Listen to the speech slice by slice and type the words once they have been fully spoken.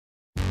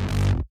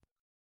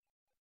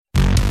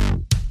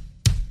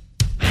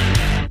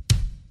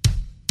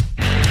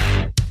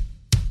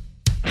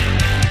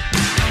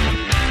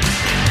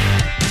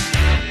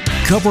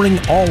covering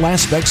all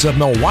aspects of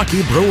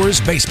Milwaukee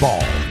Brewers baseball.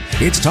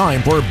 It's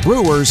time for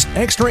Brewers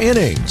Extra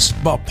Innings,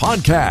 the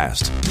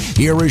podcast.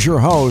 Here is your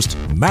host,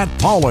 Matt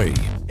Pauley.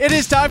 It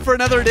is time for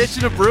another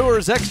edition of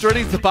Brewers Extra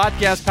Innings, the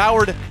podcast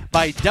powered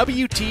by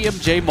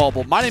WTMJ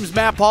Mobile. My name is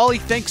Matt Pauley.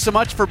 Thanks so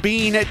much for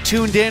being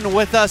tuned in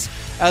with us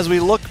as we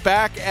look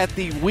back at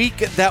the week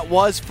that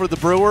was for the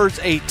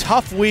Brewers. A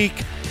tough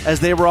week as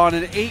they were on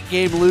an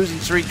 8-game losing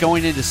streak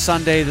going into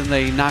Sunday. Then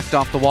they knocked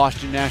off the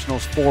Washington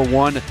Nationals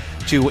 4-1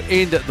 to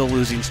end the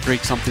losing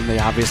streak, something they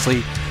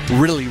obviously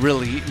really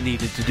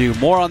needed to do.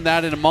 More on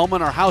that in a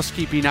moment. Our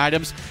housekeeping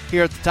items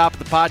here at the top of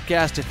the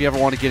podcast. If you ever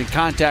want to get in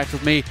contact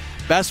with me,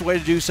 best way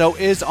to do so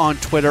is on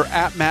Twitter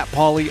at Matt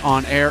Pauley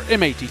on air,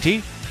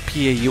 MattPauley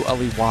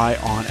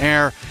on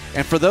air.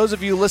 And for those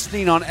of you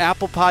listening on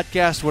Apple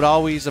Podcasts, would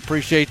always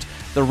appreciate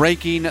the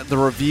ranking, the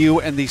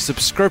review, and the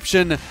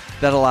subscription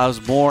that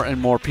allows more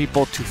and more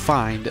people to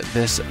find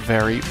this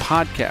very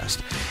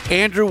podcast.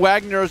 Andrew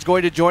Wagner is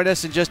going to join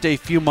us in just a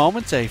few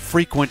moments, a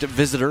frequent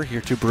visitor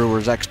here to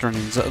Brewers Extra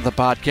Innings, the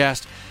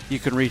podcast. You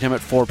can read him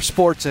at Forbes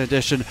Sports, in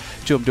addition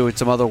to him doing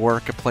some other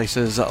work at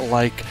places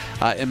like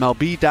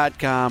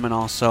MLB.com and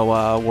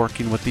also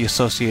working with the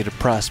Associated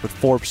Press. But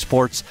Forbes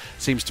Sports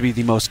seems to be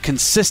the most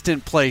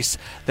consistent place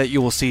that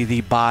you will see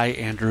the By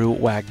Andrew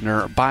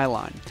Wagner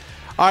byline.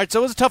 All right, so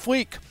it was a tough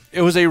week.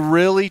 It was a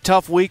really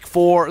tough week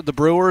for the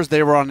Brewers.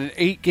 They were on an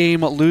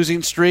 8-game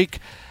losing streak.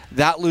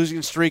 That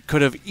losing streak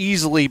could have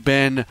easily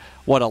been,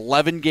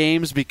 11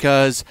 games,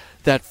 because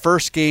that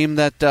first game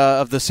that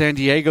of the San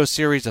Diego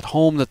series at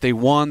home that they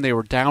won, they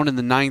were down in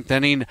the 9th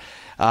inning,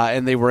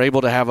 and they were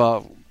able to have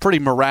a pretty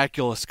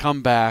miraculous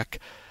comeback.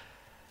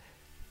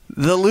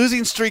 The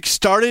losing streak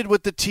started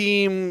with the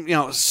team,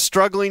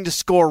 struggling to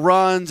score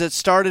runs. It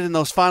started in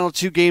those final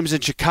 2 games in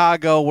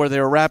Chicago where they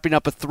were wrapping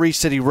up a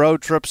 3-city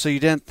road trip, so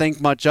you didn't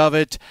think much of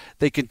it.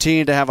 They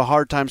continued to have a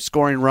hard time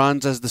scoring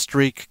runs as the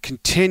streak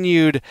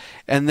continued,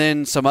 and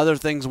then some other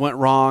things went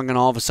wrong, and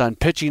all of a sudden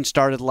pitching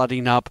started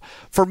letting up.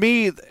 For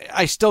me,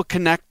 I still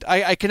connect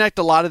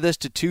a lot of this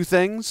to 2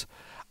 things.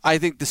 I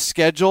think the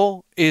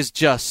schedule is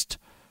just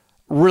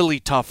really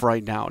tough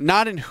right now.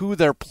 Not in who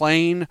they're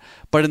playing,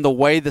 but in the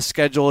way the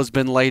schedule has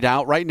been laid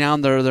out. Right now,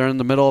 they're in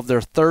the middle of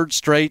their 3rd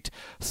straight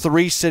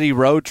 3-city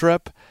road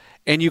trip,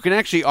 and you can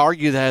actually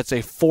argue that it's a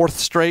 4th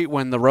straight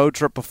when the road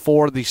trip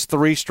before these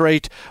 3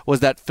 straight was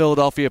that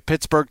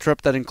Philadelphia-Pittsburgh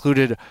trip that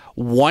included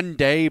 1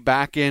 day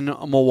back in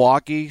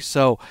Milwaukee.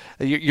 So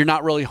you're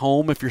not really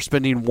home if you're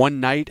spending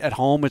 1 night at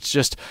home. It's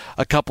just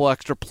a couple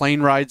extra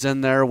plane rides in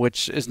there,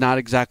 which is not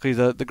exactly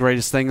the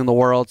greatest thing in the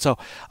world. So,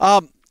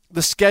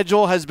 the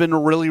schedule has been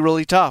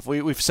really tough.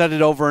 We've said it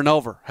over and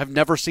over. Have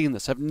never seen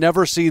this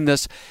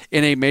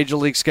in a major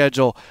league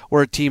schedule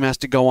where a team has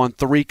to go on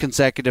 3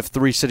 consecutive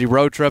 3-city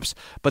road trips,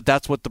 but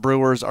that's what the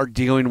Brewers are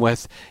dealing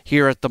with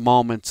here at the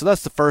moment. So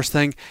that's the first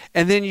thing.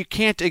 And then you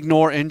can't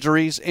ignore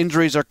injuries.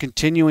 Injuries are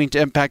continuing to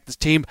impact this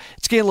team.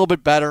 It's getting a little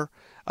bit better.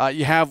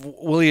 You have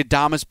Willy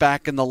Adames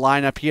back in the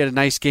lineup. He had a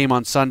nice game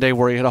on Sunday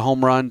where he hit a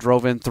home run,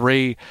 drove in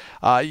 3.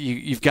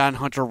 You've gotten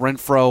Hunter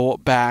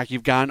Renfroe back.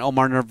 You've gotten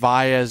Omar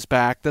Narvaez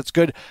back. That's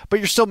good. But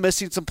you're still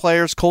missing some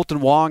players. Colton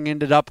Wong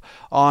ended up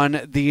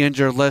on the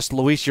injured list.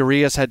 Luis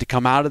Urias had to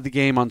come out of the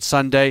game on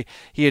Sunday.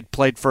 He had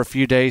played for a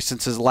few days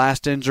since his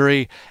last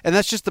injury. And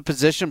that's just the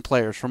position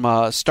players. From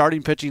a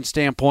starting pitching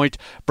standpoint,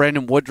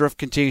 Brandon Woodruff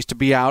continues to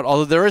be out.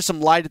 Although there is some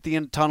light at the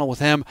end of the tunnel with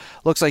him.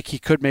 Looks like he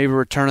could maybe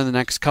return in the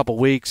next couple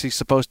weeks. He's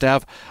supposed to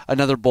have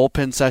another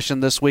bullpen session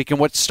this week. And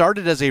what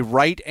started as a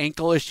right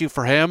ankle issue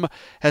for him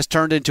has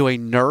turned into a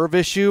nerve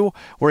issue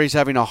where he's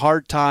having a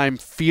hard time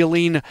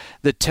feeling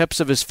the tips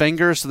of his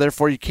fingers, so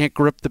therefore you can't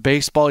grip the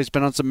baseball. He's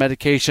been on some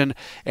medication,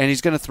 and he's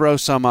going to throw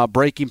some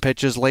breaking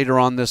pitches later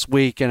on this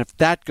week. And if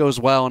that goes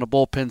well in a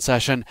bullpen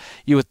session,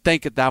 you would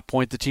think at that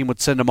point the team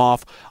would send him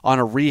off on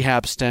a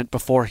rehab stint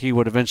before he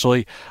would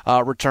eventually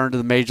return to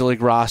the major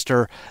league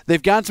roster.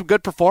 They've gotten some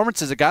good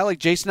performances. A guy like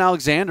Jason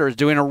Alexander is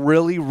doing a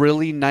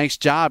really nice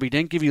job. He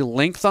didn't give you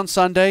length on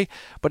Sunday,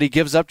 but he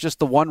gives up just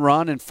the 1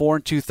 run in 4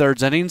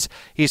 2/3 innings.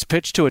 He's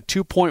pitched to a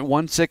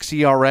 2.16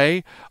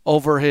 ERA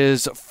over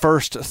his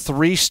first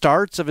 3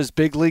 starts of his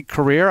big league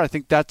career. I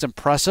think that's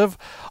impressive.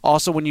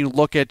 Also, when you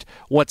look at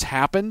what's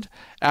happened,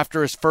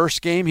 after his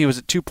first game, he was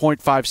at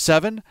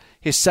 2.57.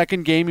 His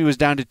second game, he was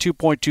down to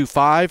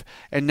 2.25,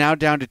 and now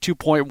down to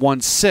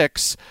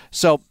 2.16.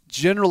 So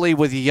generally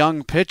with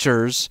young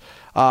pitchers,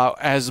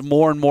 as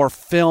more and more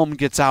film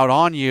gets out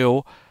on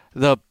you,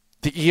 the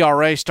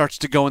ERA starts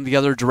to go in the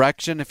other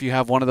direction if you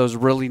have one of those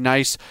really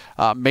nice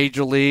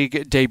major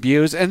league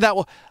debuts. And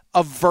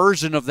a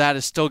version of that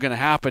is still going to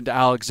happen to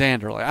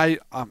Alexander.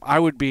 I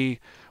would be,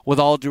 with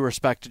all due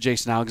respect to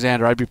Jason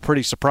Alexander, I'd be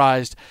pretty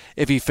surprised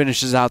if he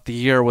finishes out the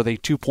year with a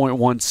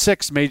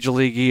 2.16 major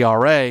league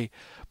ERA.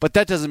 But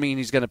that doesn't mean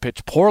he's going to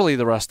pitch poorly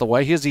the rest of the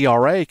way. His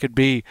ERA could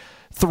be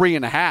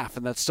 3.5,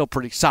 and that's still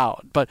pretty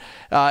solid. But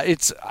I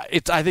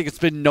think it's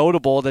been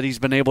notable that he's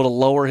been able to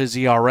lower his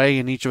ERA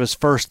in each of his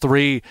first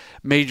 3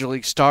 major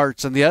league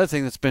starts. And the other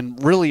thing that's been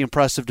really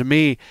impressive to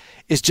me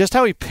is just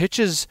how he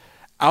pitches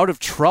out of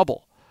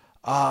trouble.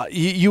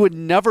 you would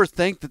never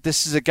think that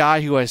this is a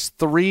guy who has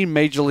 3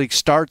 major league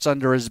starts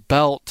under his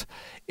belt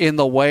in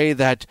the way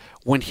that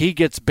when he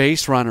gets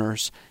base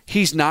runners,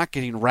 he's not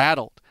getting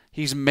rattled.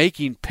 He's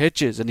making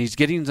pitches, and he's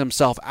getting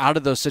himself out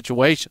of those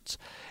situations.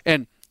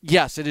 And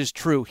yes, it is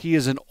true. He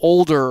is an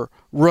older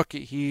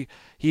rookie.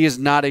 He is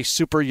not a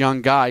super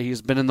young guy.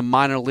 He's been in the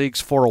minor leagues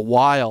for a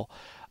while.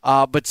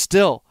 But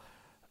still,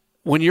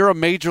 when you're a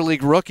major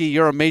league rookie,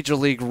 you're a major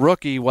league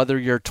rookie, whether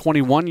you're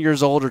 21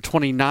 years old or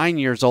 29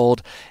 years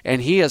old,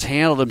 and he has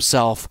handled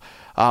himself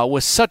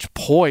with such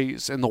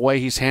poise in the way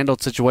he's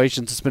handled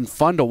situations. It's been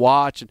fun to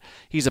watch, and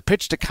he's a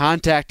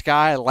pitch-to-contact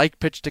guy. I like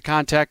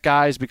pitch-to-contact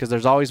guys because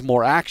there's always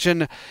more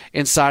action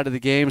inside of the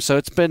game. So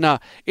it's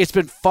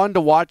been fun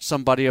to watch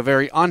somebody, a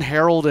very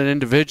unheralded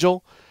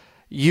individual.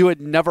 You had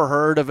never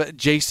heard of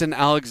Jason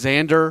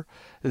Alexander,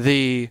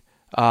 the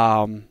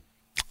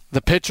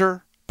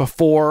pitcher,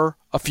 before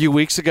a few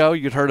weeks ago.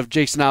 You'd heard of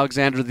Jason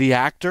Alexander, the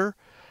actor.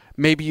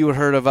 Maybe you had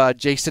heard of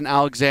Jason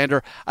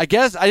Alexander. I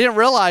guess I didn't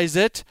realize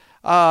it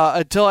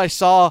until I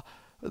saw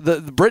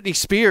the Britney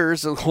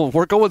Spears.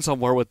 We're going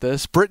somewhere with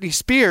this. Britney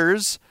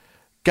Spears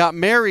got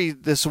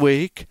married this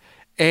week,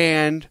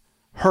 and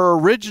her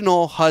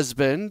original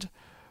husband,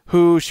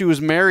 who she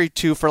was married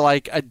to for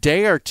like a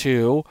day or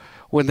two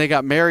when they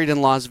got married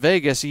in Las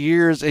Vegas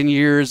years and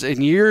years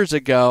and years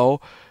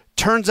ago,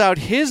 turns out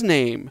his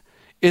name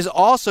is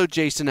also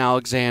Jason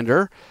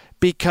Alexander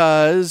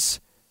because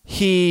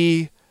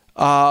he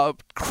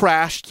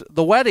crashed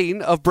the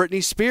wedding of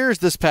Britney Spears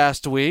this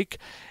past week,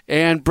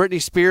 and Britney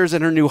Spears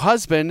and her new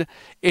husband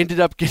ended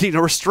up getting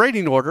a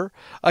restraining order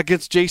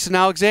against Jason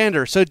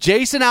Alexander. So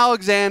Jason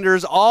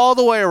Alexander's all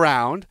the way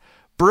around,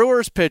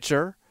 Brewers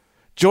pitcher,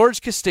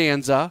 George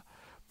Costanza,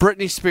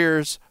 Britney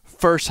Spears'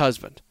 first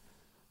husband.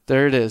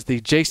 There it is,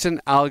 the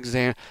Jason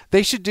Alexander.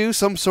 They should do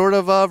some sort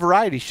of a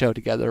variety show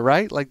together,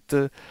 right? Like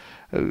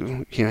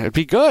it'd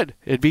be good.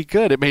 It'd be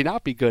good. It may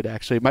not be good,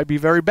 actually. It might be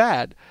very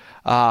bad.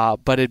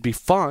 But it'd be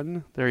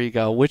fun. There you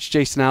go. Which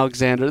Jason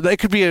Alexander? It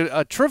could be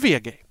a trivia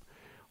game.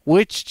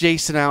 Which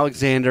Jason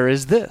Alexander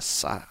is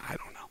this? I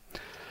don't know.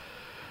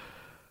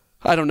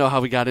 I don't know how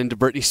we got into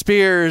Britney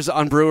Spears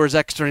on Brewers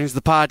Extra Innings,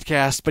 the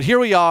podcast, but here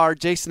we are.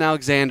 Jason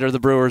Alexander, the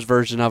Brewers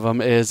version of him,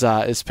 is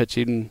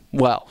pitching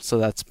well. So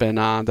that's been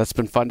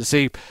fun to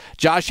see.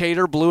 Josh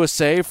Hader blew a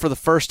save for the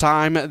first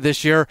time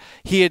this year.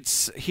 He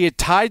had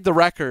tied the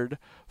record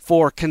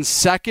for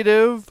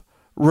consecutive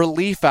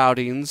relief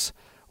outings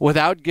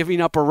without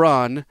giving up a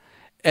run,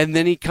 and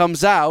then he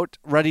comes out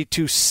ready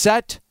to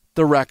set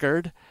the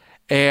record,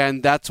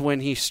 and that's when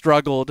he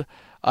struggled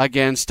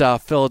against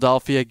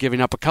Philadelphia, giving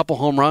up a couple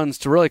home runs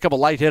to really a couple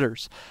light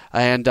hitters,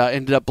 and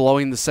ended up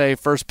blowing the save,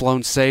 first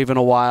blown save in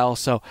a while.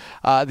 So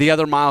the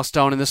other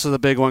milestone, and this is a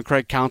big one,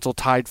 Craig Counsell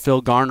tied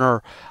Phil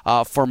Garner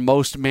for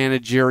most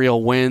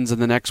managerial wins, and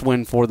the next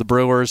win for the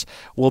Brewers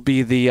will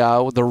be the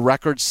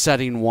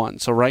record-setting one.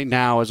 So right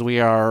now, as we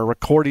are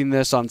recording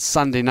this on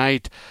Sunday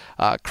night,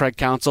 Craig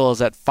Counsell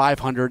is at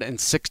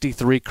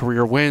 563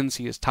 career wins.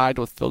 He is tied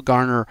with Phil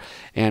Garner,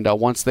 and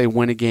once they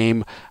win a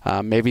game,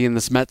 maybe in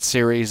this Mets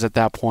series at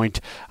that point,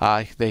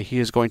 he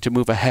is going to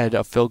move ahead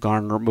of Phil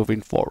Garner moving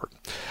forward.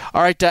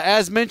 All right,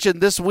 as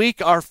mentioned, this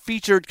week our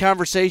featured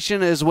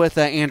conversation is with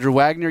Andrew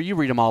Wagner. You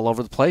read him all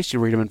over the place. You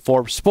read him in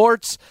Forbes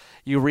Sports.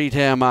 You read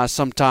him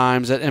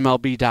sometimes at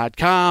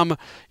MLB.com.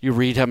 You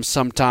read him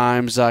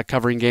sometimes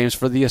covering games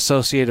for the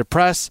Associated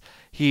Press.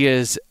 He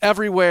is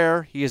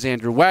everywhere. He is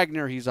Andrew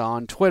Wagner. He's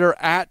on Twitter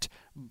at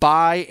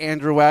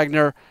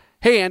 @ByAndrewWagner.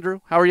 Hey, Andrew,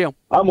 how are you?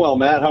 I'm well,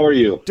 Matt. How are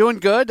you? Doing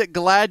good.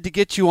 Glad to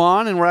get you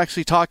on, and we're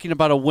actually talking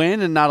about a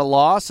win and not a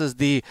loss as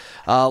the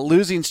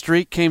losing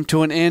streak came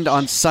to an end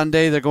on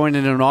Sunday. They're going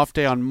into an off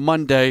day on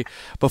Monday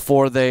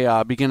before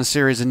they begin a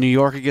series in New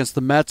York against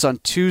the Mets on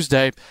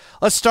Tuesday.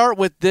 Let's start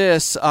with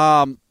this.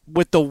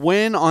 With the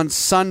win on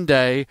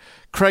Sunday,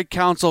 Craig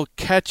Counsell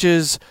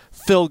catches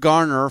Phil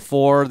Garner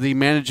for the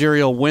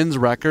managerial wins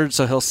record,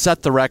 so he'll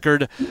set the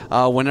record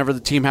whenever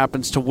the team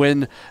happens to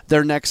win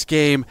their next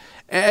game.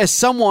 As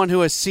someone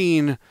who has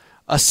seen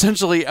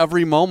essentially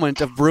every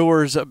moment of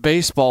Brewers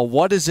baseball,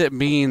 what does it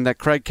mean that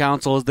Craig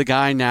Counsell is the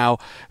guy now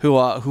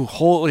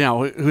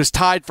who's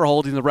tied for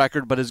holding the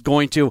record, but is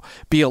going to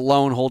be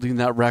alone holding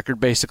that record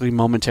basically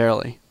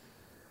momentarily?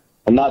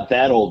 I'm not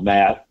that old,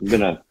 Matt. I'm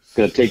gonna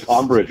take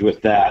umbrage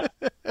with that.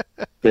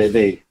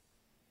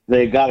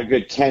 They got a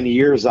good 10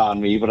 years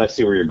on me, but I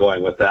see where you're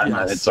going with that.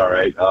 Yes. It's all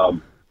right.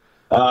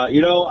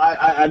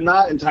 I'm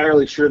not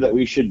entirely sure that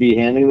we should be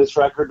handing this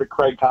record to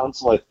Craig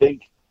Counsell.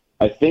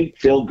 I think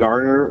Phil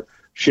Garner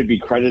should be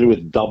credited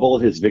with double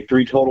his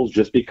victory totals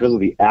just because of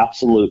the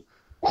absolute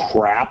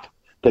crap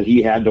that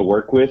he had to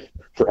work with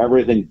for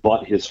everything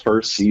but his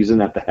first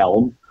season at the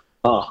helm.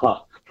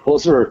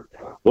 Those were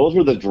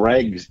the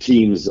drag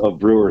teams of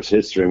Brewers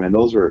history, man.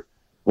 Those were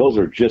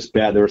just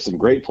bad. There were some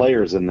great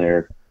players in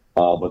there.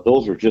 But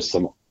those were just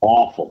some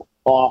awful,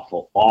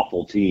 awful,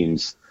 awful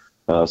teams.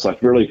 So I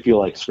really feel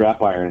like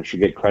Scrap Iron should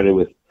get credit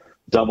with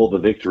double the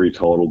victory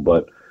total.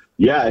 But,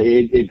 yeah,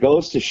 it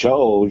goes to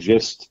show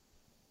just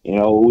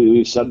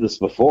we've said this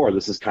before.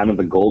 This is kind of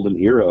the golden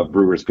era of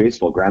Brewers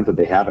baseball. Granted,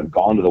 they haven't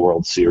gone to the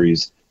World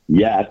Series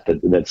yet.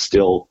 That's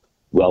still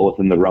well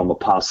within the realm of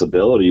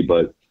possibility.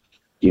 But,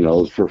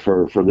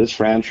 for this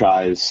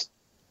franchise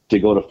to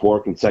go to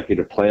 4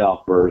 consecutive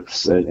playoff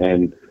berths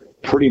and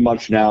pretty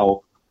much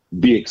now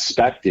be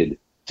expected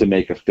to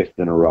make a 5th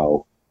in a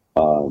row.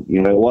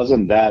 It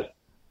wasn't that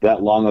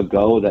long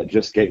ago that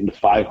just getting to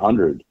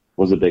 500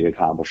 was a big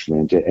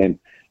accomplishment. And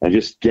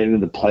just getting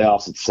to the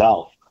playoffs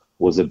itself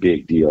was a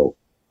big deal.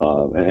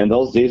 And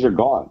those days are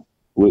gone,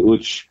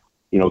 which,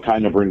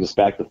 kind of brings us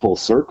back to full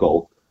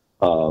circle.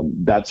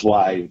 That's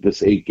why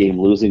this 8-game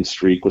losing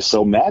streak was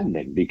so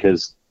maddening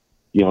because,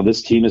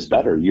 this team is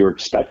better. You're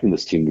expecting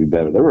this team to be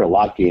better. There were a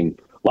lot of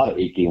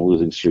 8-game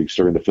losing streaks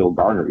during the Phil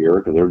Garner era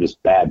because they were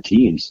just bad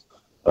teams.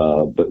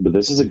 But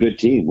this is a good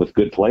team with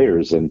good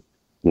players, and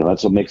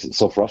that's what makes it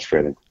so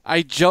frustrating.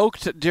 I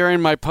joked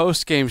during my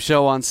post-game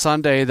show on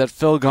Sunday that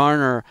Phil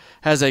Garner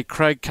has a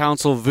Craig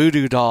Counsell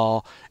voodoo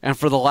doll, and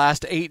for the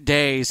last 8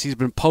 days he's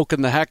been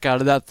poking the heck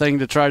out of that thing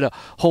to try to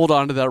hold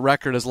on to that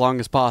record as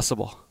long as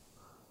possible.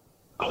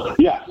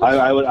 Yeah,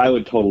 I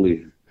would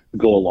totally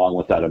go along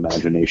with that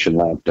imagination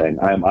lamp thing.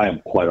 I am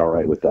quite all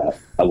right with that.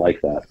 I like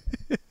that.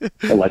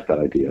 I like that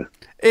idea.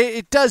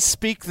 It does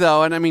speak,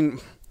 though, and I mean,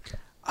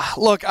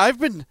 look, I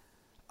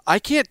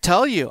can't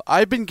tell you.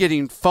 I've been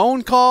getting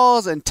phone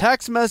calls and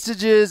text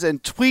messages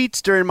and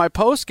tweets during my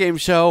post-game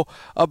show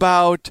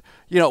about,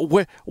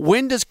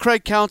 when does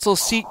Craig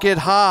Counsell's seat get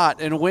hot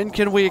and when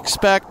can we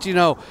expect,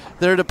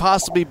 there to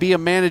possibly be a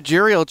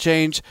managerial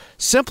change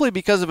simply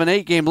because of an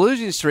 8-game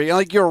losing streak.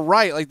 And you're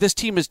right. This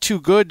team is too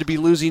good to be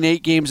losing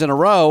 8 games in a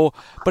row.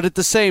 But at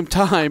the same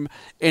time,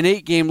 an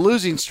 8-game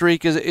losing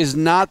streak is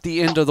not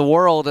the end of the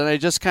world. And I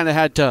just kind of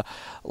had to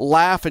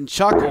laugh and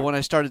chuckle when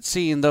I started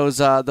seeing those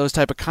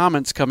type of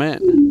comments come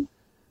in.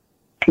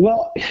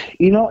 Well,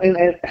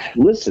 and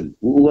listen,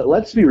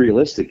 let's be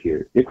realistic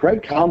here. If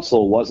Craig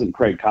Counsell wasn't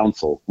Craig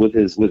Counsell with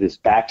his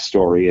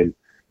backstory and,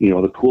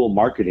 the cool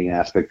marketing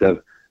aspect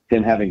of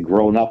him having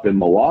grown up in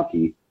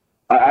Milwaukee,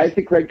 I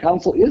think Craig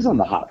Counsell is on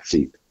the hot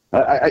seat.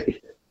 I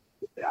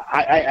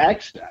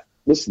actually,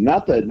 listen,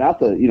 not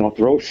the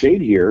throw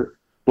shade here,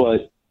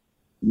 but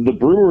the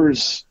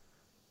Brewers,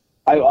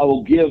 I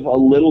will give a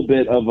little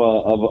bit of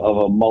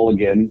a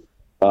mulligan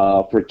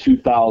for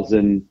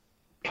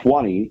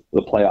 2020,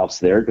 the playoffs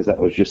there, because that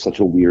was just such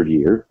a weird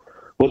year.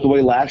 But the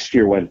way last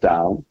year went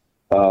down,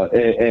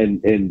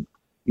 and to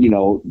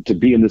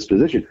be in this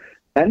position,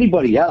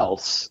 anybody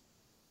else,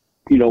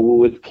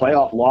 with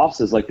playoff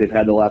losses like they've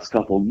had the last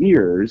couple of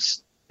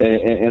years,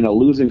 and a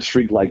losing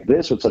streak like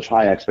this with such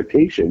high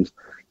expectations,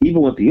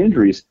 even with the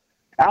injuries,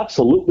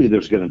 absolutely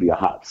there's going to be a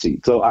hot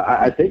seat. So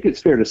I think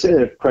it's fair to say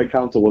that if Craig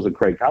Counsell wasn't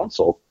Craig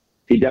Counsell,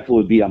 he definitely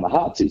would be on the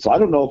hot seat. So I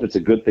don't know if it's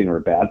a good thing or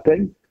a bad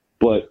thing,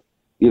 but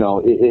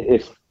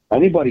if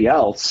anybody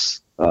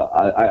else,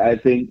 I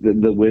think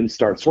the wind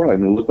starts swirling. I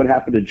mean, look what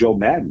happened to Joe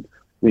Madden.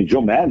 I mean,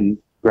 Joe Madden,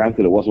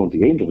 granted it wasn't with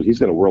the Angels, but he's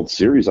got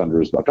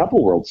a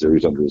couple World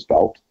Series under his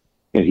belt,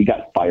 and he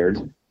got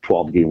fired,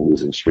 12-game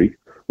losing streak.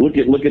 Look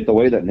at the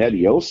way that Ned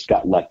Yost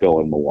got let go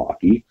in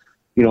Milwaukee.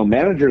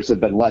 Managers have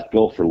been let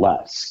go for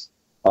less.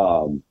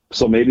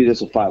 So maybe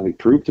this will finally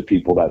prove to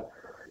people that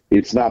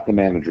it's not the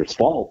manager's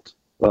fault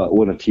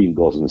when a team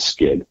goes in a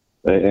skid.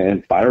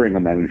 And firing a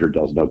manager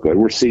does no good.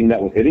 We're seeing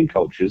that with hitting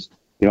coaches.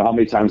 How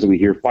many times do we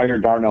hear fire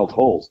Darnell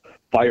Coles,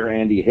 fire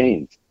Andy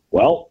Haynes?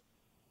 Well,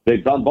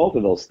 they've done both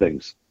of those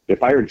things. They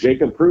fired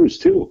Jacob Cruz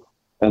too.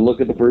 And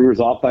look at the Brewers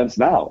offense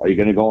now. Are you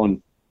going to go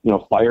and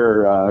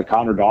fire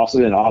Connor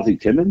Dawson and Ozzie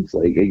Timmons?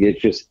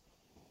 It's just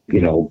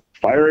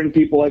firing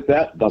people like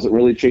that doesn't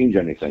really change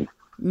anything.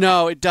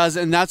 No, it does,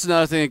 and that's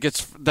another thing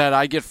that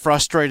I get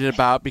frustrated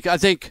about, because I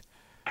think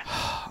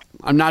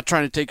I'm not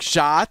trying to take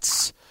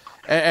shots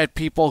at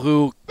people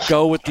who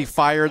go with the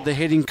fired the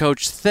hitting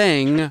coach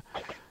thing,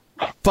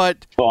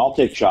 but I'll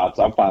take shots.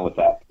 I'm fine with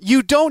that.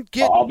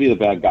 I'll be the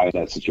bad guy in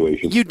that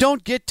situation. You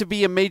don't get to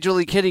be a major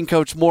league hitting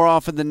coach more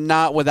often than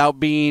not without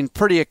being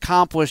pretty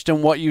accomplished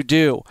in what you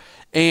do.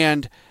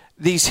 And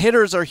these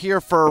hitters are here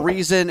for a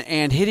reason,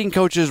 and hitting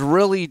coaches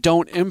really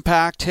don't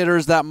impact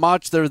hitters that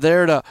much. They're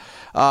there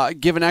to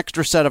give an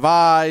extra set of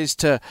eyes,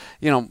 to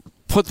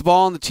put the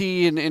ball on the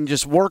tee and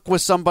just work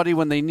with somebody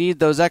when they need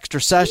those extra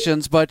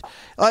sessions. But,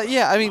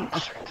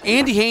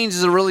 Andy Haynes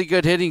is a really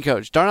good hitting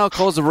coach. Darnell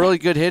Cole is a really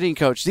good hitting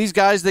coach. These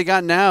guys they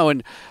got now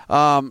and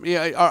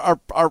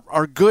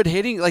are good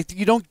hitting.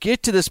 You don't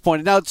get to this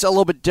point. Now it's a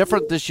little bit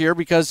different this year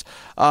because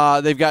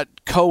they've got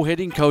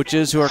co-hitting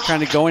coaches who are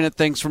kind of going at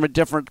things from a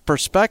different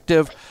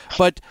perspective.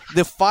 But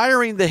the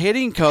firing the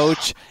hitting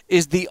coach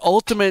is the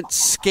ultimate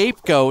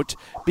scapegoat,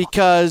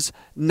 because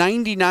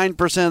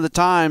 99% of the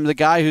time the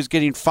guy who's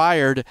getting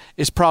fired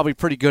is probably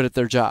pretty good at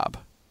their job.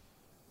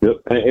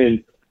 Yep.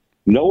 And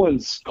no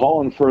one's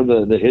calling for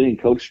the hitting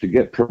coach to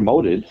get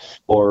promoted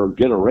or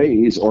get a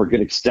raise or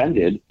get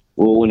extended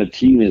when a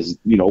team is,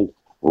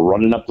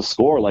 running up the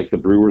score like the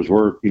Brewers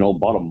were,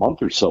 about a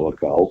month or so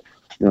ago.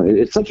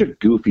 It's such a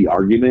goofy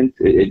argument.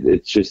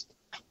 It's just,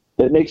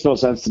 It makes no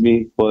sense to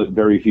me, but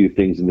very few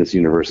things in this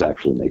universe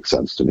actually make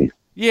sense to me.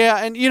 Yeah,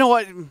 and you know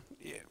what?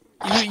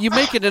 You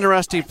make an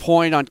interesting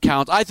point on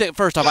Counsell. I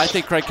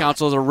think Craig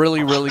Counsell is a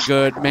really, really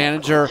good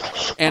manager,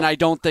 and I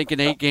don't think an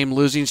 8-game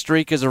losing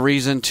streak is a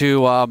reason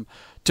to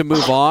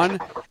move on.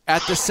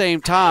 At the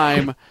same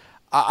time,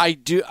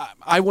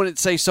 I wouldn't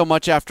say so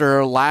much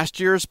after last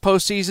year's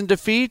postseason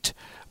defeat,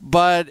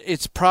 but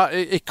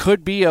it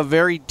could be a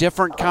very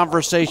different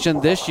conversation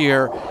this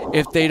year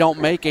if they don't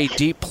make a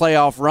deep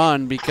playoff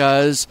run,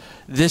 because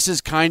this is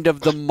kind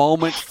of the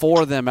moment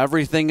for them.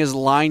 Everything is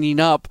lining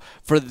up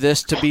for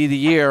this to be the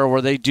year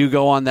where they do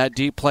go on that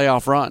deep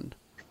playoff run.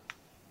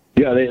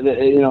 Yeah,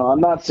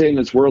 I'm not saying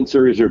it's World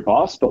Series or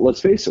bust, but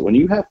let's face it, when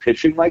you have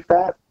pitching like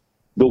that,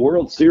 the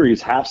World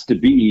Series has to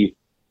be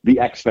the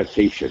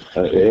expectation.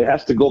 It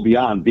has to go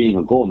beyond being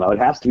a goal now. It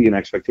has to be an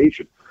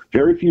expectation.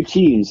 Very few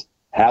teams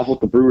have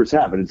what the Brewers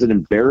have, and it's an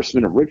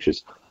embarrassment of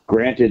riches.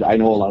 Granted, I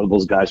know a lot of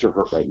those guys are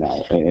hurt right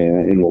now,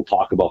 and we'll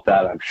talk about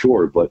that, I'm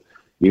sure, but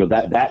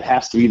that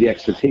has to be the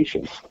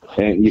expectation.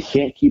 And you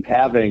can't keep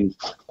having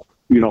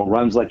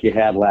runs like you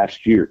had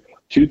last year.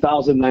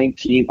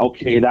 2019,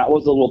 okay, that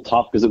was a little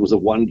tough because it was a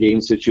one-game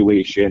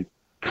situation,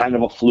 kind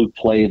of a fluke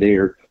play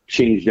there,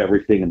 changed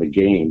everything in the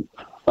game.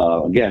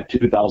 Again,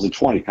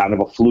 2020, kind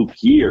of a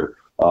fluke year.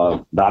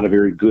 Not a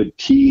very good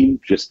team,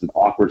 just an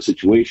awkward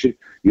situation.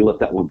 You let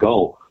that one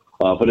go.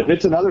 But if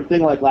it's another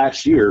thing like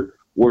last year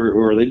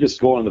where they just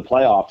go in the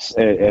playoffs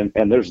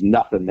and there's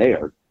nothing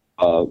there,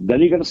 then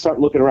you're going to start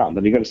looking around.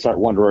 Then you're going to start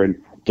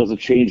wondering, does a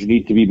change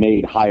need to be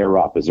made higher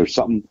up? Is there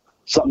something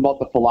about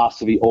the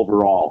philosophy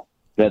overall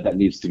that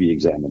needs to be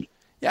examined?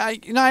 Yeah,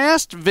 I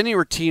asked Vinny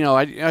Rottino.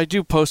 I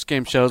do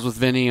post-game shows with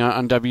Vinny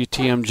on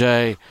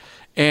WTMJ,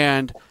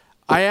 and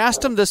I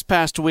asked him this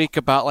past week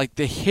about like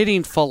the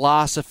hitting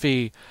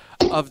philosophy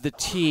of the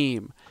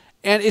team.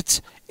 And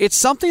it's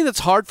something that's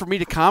hard for me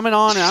to comment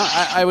on.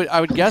 And I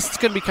would guess it's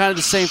going to be kind of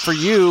the same for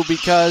you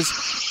because,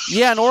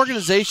 yeah, an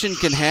organization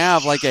can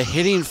have like a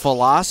hitting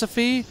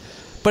philosophy,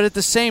 but at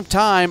the same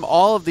time,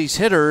 all of these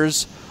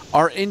hitters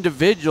are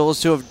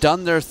individuals who have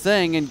done their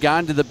thing and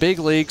gone to the big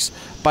leagues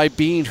by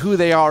being who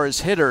they are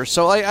as hitters.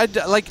 So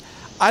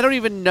I don't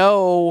even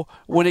know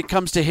when it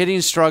comes to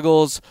hitting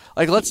struggles.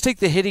 Like, let's take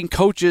the hitting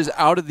coaches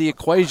out of the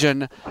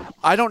equation.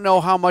 I don't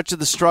know how much of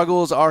the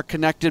struggles are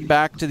connected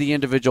back to the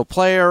individual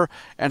player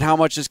and how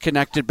much is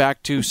connected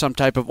back to some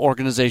type of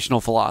organizational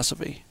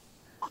philosophy.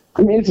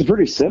 I mean, it's a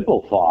pretty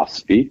simple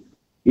philosophy.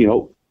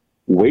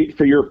 Wait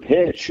for your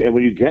pitch, and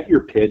when you get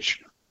your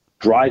pitch,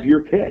 drive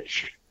your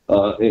pitch.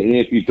 And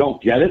if you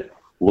don't get it,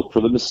 look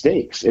for the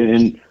mistakes.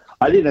 And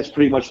I think that's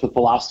pretty much the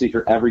philosophy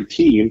for every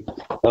team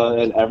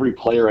and every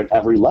player at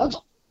every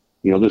level.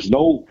 There's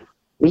no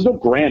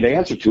grand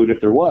answer to it.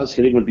 If there was,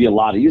 hitting would be a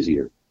lot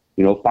easier.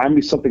 Find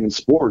me something in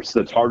sports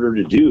that's harder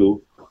to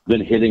do than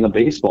hitting a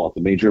baseball at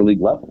the major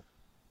league level.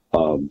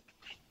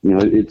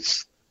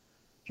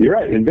 You're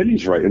right, and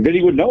Vinny's right, and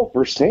Vinny would know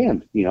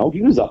firsthand. He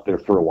was up there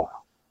for a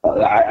while.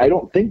 I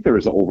don't think there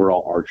is an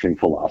overall arching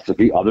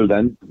philosophy other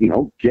than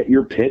get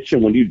your pitch,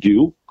 and when you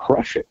do,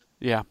 crush it.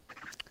 Yeah,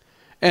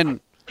 and.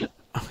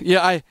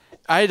 Yeah,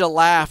 I had to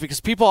laugh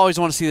because people always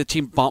want to see the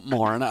team bump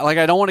more, and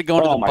I don't want to go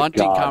into the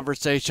bunting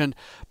conversation.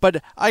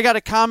 But I got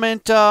a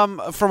comment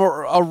from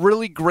a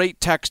really great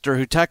texter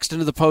who texts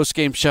into the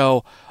post-game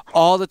show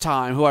all the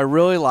time, who I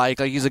really like.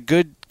 Like, he's a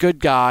good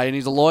guy, and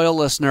he's a loyal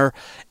listener.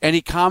 And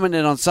he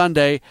commented on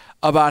Sunday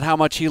about how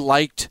much he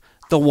liked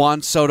the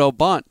Juan Soto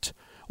bunt.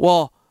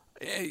 Well,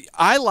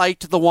 I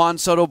liked the Juan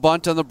Soto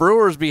bunt on the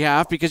Brewers'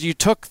 behalf because you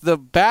took the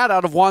bat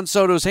out of Juan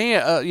Soto's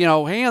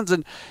hands,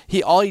 and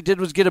all he did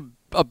was get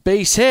a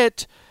base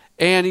hit,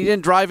 and he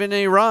didn't drive in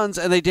any runs,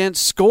 and they didn't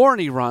score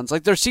any runs.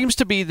 Like, there seems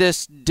to be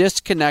this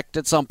disconnect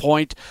at some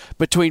point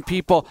between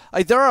people.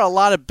 Like, there are a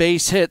lot of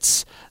base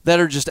hits that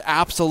are just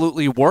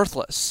absolutely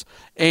worthless,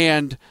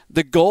 and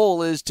the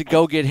goal is to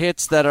go get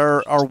hits that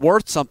are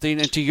worth something.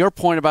 And to your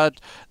point about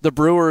the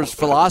Brewers'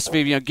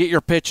 philosophy, get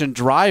your pitch and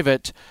drive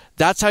it,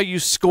 that's how you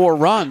score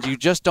runs. You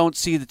just don't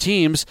see the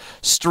teams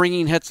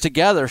stringing hits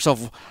together.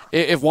 So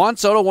if Juan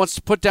Soto wants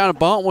to put down a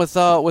bunt with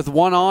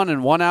one on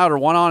and one out, or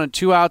one on and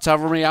two outs,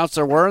 however many outs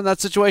there were in that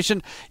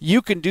situation,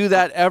 you can do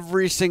that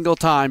every single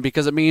time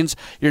because it means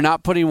you're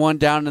not putting one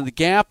down in the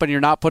gap and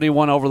you're not putting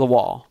one over the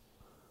wall.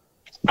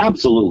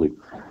 Absolutely.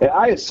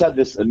 I have said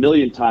this a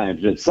million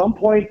times, and at some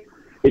point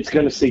it's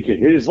going to sink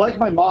in. It is like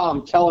my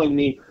mom telling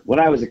me when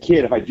I was a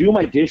kid, if I do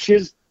my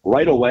dishes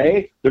right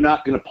away, they're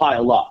not going to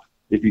pile up.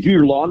 If you do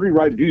your laundry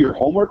right, do your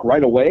homework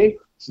right away,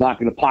 it's not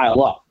going to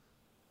pile up.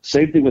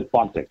 Same thing with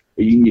bunting.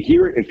 You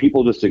hear it and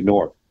people just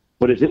ignore it.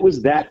 But if it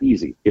was that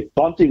easy, if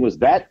bunting was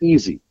that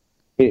easy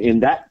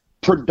and that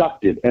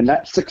productive and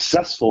that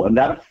successful and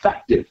that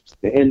effective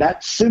and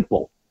that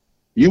simple,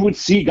 you would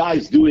see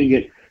guys doing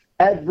it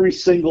every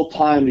single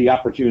time the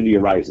opportunity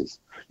arises.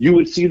 You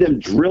would see them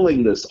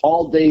drilling this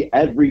all day,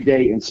 every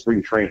day in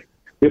spring training.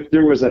 If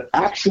there was an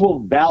actual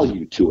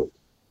value to it,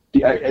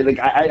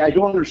 I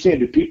don't understand.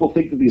 Do people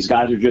think that these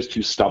guys are just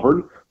too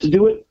stubborn to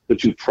do it? They're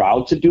too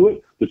proud to do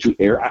it? They're too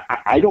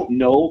I don't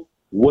know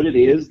what it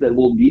is that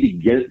we'll need to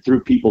get it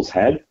through people's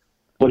head.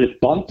 But if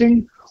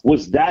bunting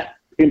was that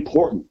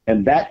important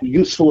and that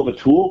useful of a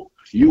tool,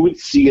 you would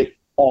see it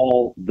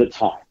all the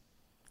time.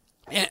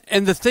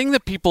 And the thing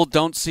that people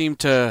don't seem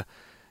to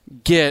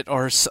get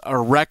or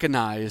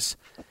recognize,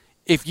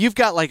 if you've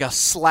got like a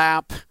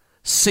slap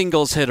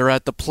singles hitter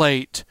at the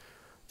plate,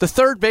 the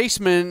third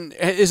baseman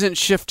isn't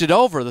shifted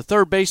over. The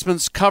third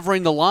baseman's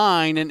covering the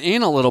line and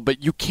in a little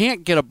bit. You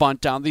can't get a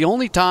bunt down. The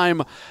only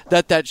time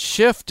that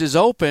shift is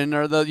open,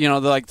 or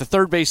the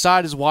third base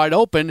side is wide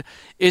open,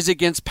 is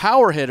against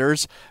power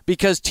hitters,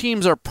 because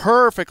teams are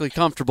perfectly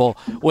comfortable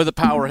with a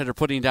power hitter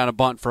putting down a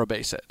bunt for a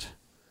base hit.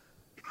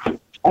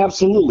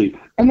 Absolutely.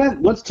 And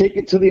then let's take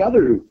it to the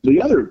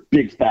other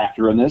big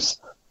factor in this,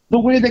 the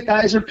way that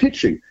guys are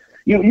pitching.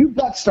 You've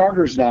got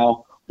starters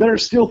now that are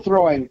still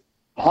throwing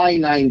high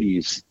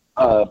 90s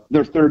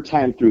their third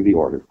time through the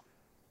order.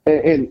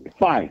 And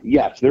fine,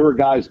 yes, there were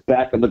guys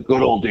back in the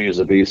good old days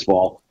of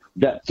baseball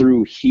that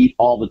threw heat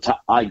all the time.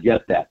 I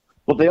get that.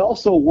 But they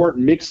also weren't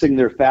mixing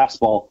their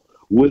fastball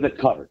with a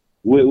cutter,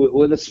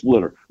 with a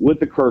splitter, with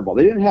the curveball.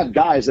 They didn't have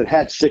guys that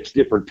had 6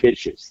 different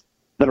pitches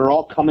that are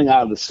all coming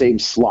out of the same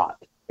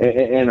slot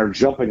and are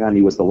jumping on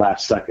you at the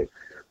last second.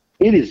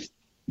 It is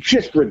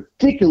just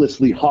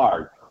ridiculously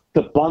hard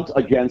to bunt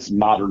against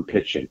modern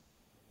pitching.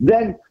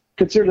 Then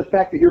consider the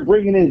fact that you're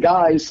bringing in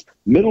guys,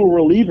 middle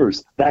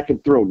relievers, that can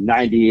throw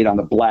 98 on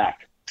the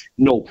black.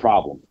 No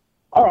problem.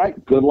 All right,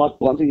 good luck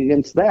bunting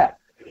against that.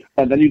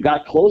 And then you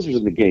got closers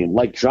in the game,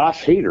 like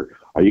Josh Hader.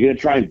 Are you going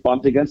to try and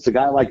bunt against a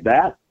guy like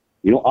that?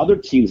 Other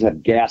teams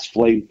have gas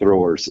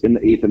flamethrowers in the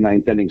 8th and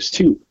 9th innings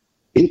too.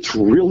 It's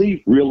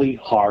really, really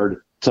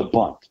hard to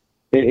bunt.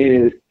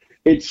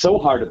 It's so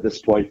hard at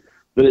this point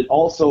that it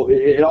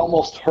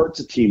almost hurts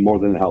a team more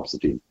than it helps a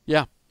team.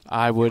 Yeah,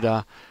 I would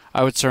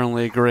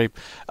certainly agree.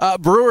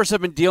 Brewers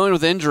have been dealing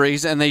with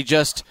injuries, and they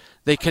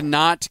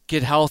cannot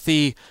get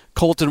healthy.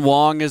 Colton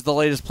Wong is the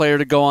latest player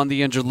to go on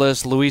the injured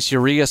list. Luis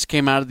Urias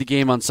came out of the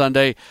game on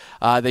Sunday.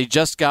 They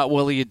just got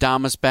Willy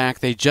Adames back.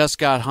 They just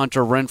got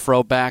Hunter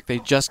Renfroe back. They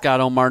just got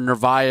Omar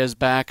Narvaez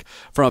back.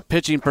 From a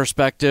pitching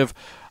perspective,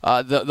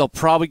 they'll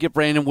probably get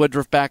Brandon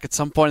Woodruff back at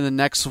some point in the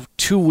next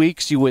 2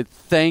 weeks, you would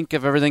think,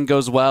 if everything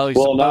goes well.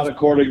 Not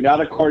according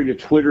to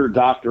Twitter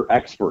doctor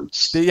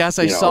experts. Yes,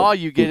 I saw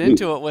you get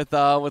into it with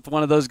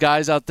one of those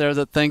guys out there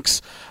that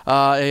thinks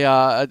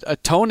a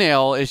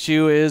toenail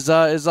issue is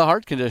a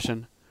heart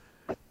condition.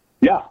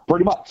 Yeah,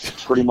 pretty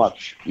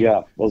much.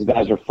 Yeah, those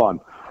guys are fun.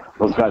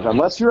 Those guys,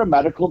 unless you're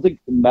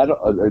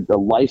a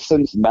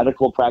licensed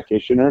medical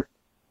practitioner,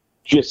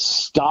 just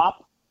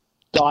stop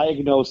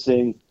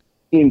diagnosing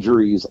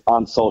injuries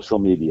on social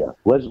media.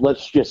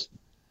 Let's just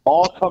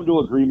all come to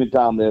agreement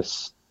on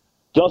this.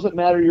 Doesn't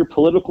matter your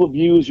political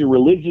views, your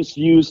religious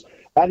views,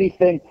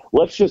 anything.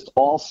 Let's just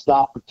all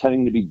stop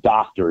pretending to be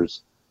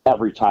doctors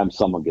every time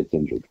someone gets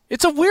injured.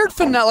 It's a weird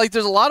phenomenon. Like,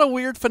 there's a lot of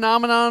weird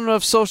phenomenon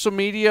of social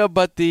media,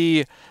 but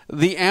the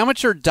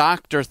amateur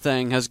doctor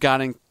thing has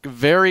gotten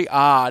very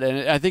odd,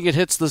 and I think it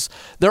hits this.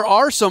 There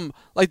are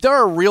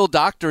real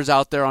doctors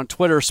out there on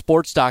Twitter,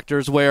 sports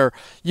doctors, where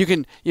you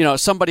can,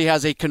 somebody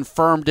has a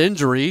confirmed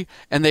injury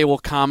and they will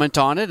comment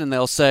on it and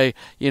they'll say,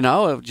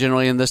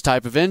 generally in this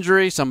type of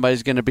injury,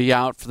 somebody's going to be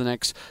out for the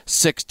next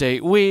 6 to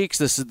 8 weeks.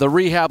 This is the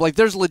rehab. Like,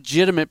 there's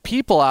legitimate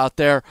people out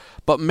there,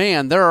 but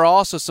man, there are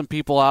also some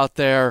people out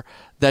there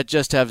that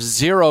just have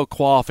zero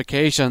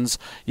qualifications,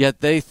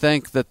 yet they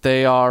think that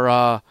they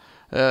are,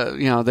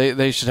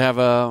 they should have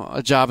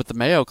a job at the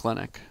Mayo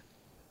Clinic.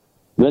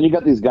 Then you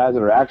got these guys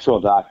that are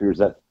actual doctors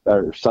that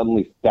are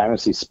suddenly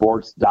fantasy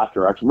sports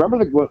doctor.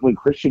 Remember when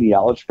Christian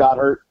Yelich got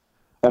hurt,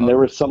 and there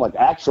was some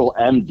actual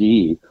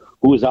MD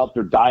who was out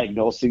there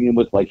diagnosing him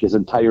with his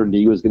entire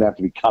knee was going to have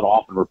to be cut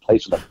off and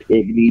replaced with a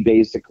pig knee,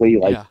 basically.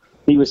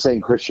 He was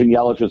saying Christian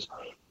Yelich was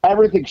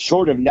everything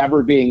short of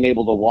never being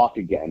able to walk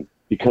again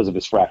because of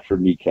his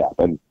fractured kneecap.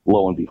 And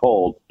lo and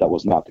behold, that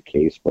was not the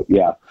case. But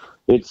yeah,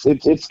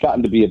 it's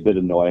gotten to be a bit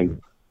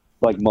annoying,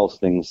 like most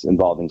things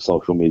involving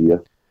social media.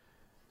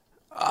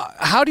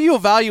 How do you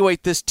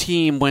evaluate this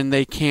team when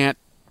they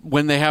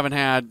haven't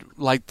had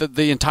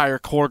the entire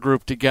core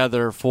group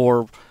together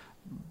for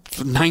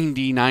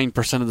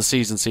 99% of the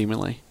season,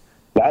 seemingly?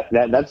 That's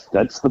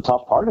the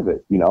tough part of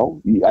it.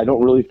 I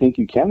don't really think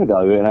you can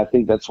evaluate it, and I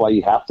think that's why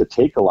you have to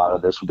take a lot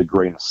of this with a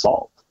grain of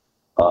salt.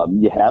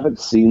 You haven't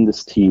seen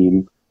this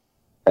team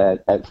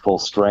at full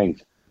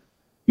strength,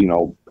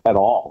 at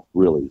all,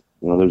 really.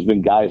 There's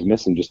been guys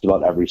missing just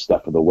about every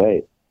step of the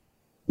way.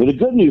 But the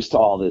good news to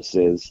all this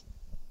is,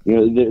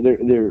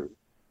 they're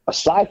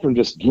aside from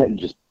just getting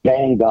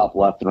banged up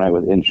left and right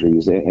with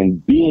injuries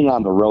and being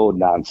on the road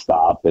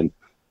nonstop and,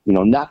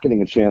 not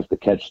getting a chance to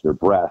catch their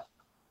breath,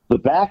 the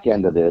back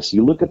end of this,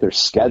 you look at their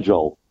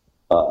schedule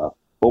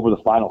over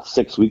the final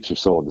 6 weeks or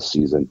so of the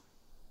season,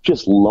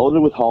 just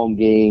loaded with home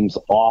games,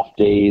 off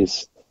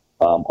days.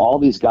 All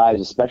these guys,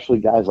 especially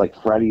guys like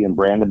Freddie and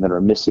Brandon that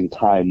are missing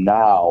time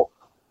now,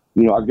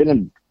 are going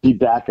to be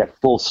back at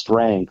full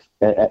strength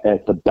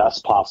at the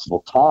best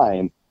possible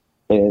time,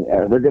 and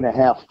they're going to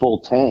have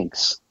full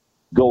tanks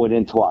going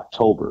into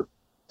October.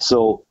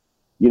 So,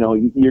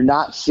 you're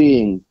not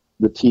seeing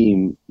the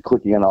team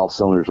clicking on all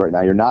cylinders right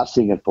now. You're not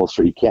seeing it full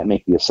strength. You can't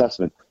make the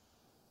assessment.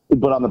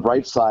 But on the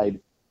bright side,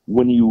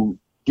 when you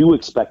do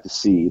expect to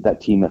see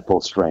that team at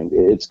full strength,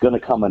 it's going to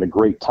come at a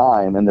great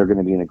time, and they're going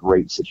to be in a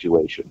great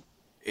situation.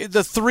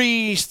 The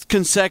 3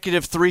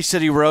 consecutive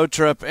 3-city road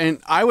trip, and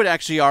I would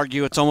actually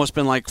argue it's almost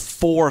been like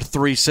 4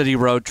 3-city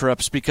road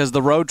trips, because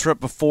the road trip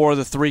before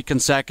the 3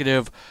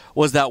 consecutive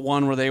was that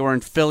one where they were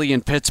in Philly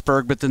and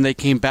Pittsburgh, but then they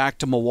came back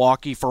to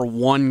Milwaukee for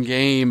 1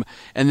 game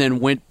and then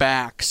went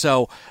back.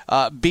 So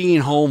being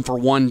home for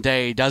 1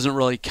 day doesn't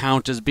really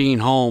count as being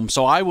home.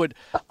 So I would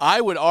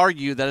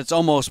argue that it's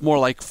almost more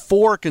like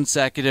 4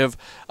 consecutive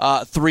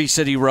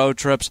 3-city road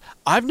trips.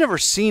 I've never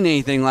seen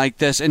anything like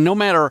this, and no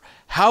matter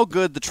how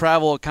good the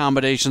travel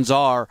accommodations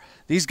are,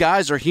 these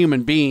guys are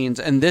human beings,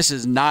 and this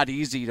is not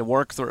easy to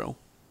work through.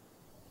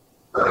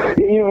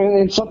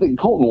 And something,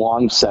 Colton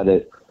Wong said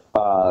it,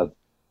 I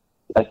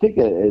think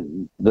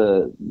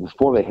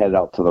before they headed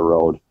out to the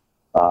road,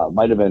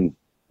 might have been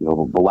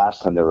the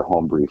last time they were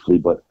home briefly,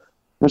 but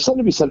there's something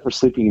to be said for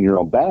sleeping in your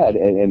own bed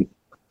and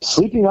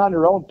sleeping on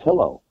your own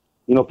pillow.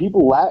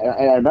 People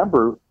and I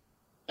remember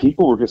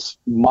people were just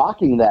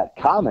mocking that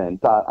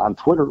comment on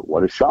Twitter.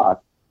 What a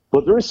shock.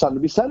 But there is something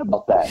to be said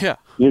about that. Yeah.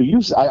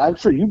 I'm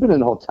sure you've been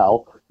in a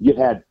hotel. You've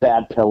had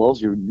bad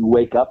pillows. You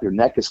wake up, your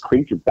neck is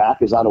crinked, your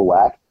back is out of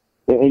whack,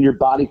 and your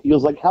body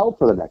feels like hell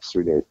for the next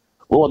 3 days.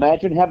 Well,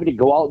 imagine having to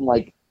go out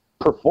and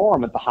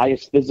perform at the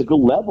highest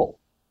physical level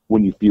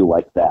when you feel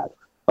like that,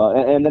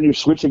 and then you're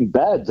switching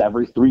beds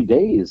every 3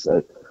 days.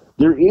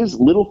 There is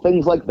little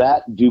things like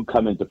that do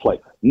come into play.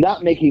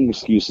 Not making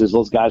excuses.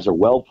 Those guys are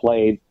well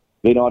played.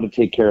 They know how to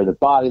take care of their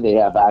body. They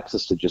have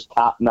access to just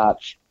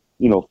top-notch,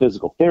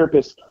 physical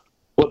therapists.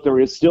 But there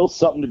is still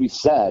something to be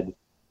said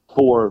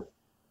for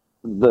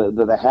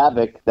the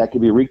havoc that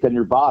can be wreaked on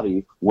your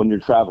body when you're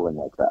traveling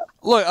like that.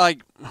 Look,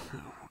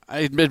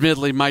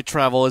 admittedly, my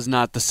travel is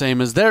not the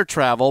same as their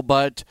travel,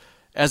 but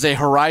as a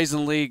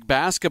Horizon League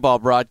basketball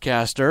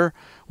broadcaster,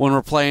 when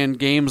we're playing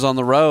games on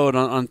the road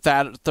on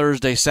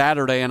Thursday,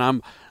 Saturday, and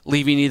I'm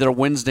leaving either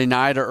Wednesday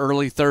night or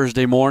early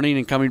Thursday morning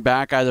and coming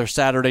back either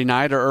Saturday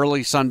night or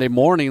early Sunday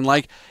morning,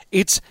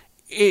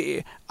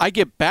 I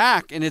get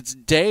back and it's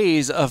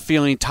days of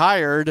feeling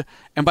tired,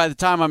 and by the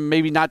time I'm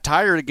maybe not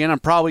tired again, I'm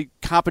probably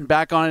hopping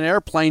back on an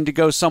airplane to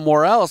go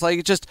somewhere else.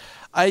 I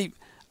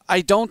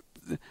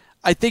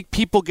think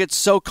people get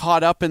so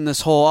caught up in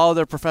this whole,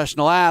 they're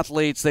professional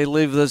athletes, they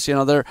live this,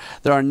 they're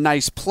on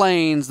nice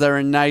planes, they're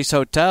in nice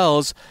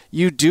hotels.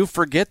 You do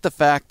forget the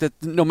fact that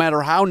no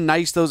matter how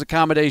nice those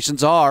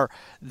accommodations are,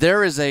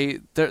 there's a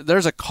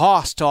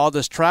cost to all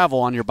this travel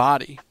on your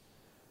body.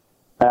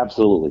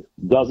 Absolutely.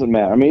 Doesn't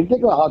matter. I mean,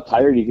 think about how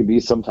tired you can be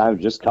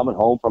sometimes just coming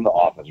home from the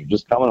office or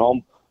just coming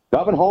home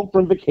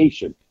from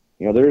vacation.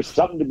 There's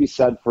something to be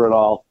said for it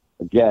all.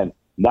 Again,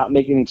 not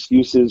making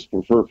excuses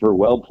for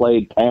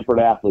well-played, pampered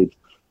athletes,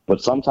 but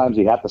sometimes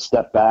you have to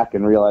step back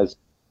and realize,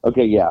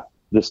 okay, yeah,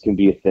 this can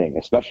be a thing,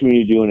 especially when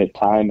you're doing it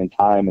time and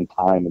time and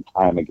time and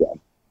time again.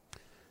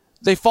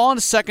 They fall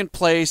into second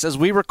place as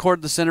we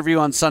record this interview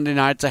on Sunday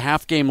night. It's a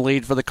half-game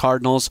lead for the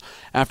Cardinals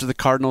after the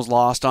Cardinals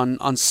lost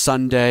on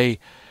Sunday.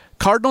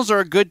 Cardinals are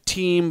a good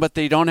team, but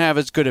they don't have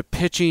as good a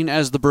pitching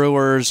as the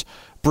Brewers.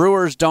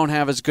 Brewers don't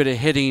have as good a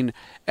hitting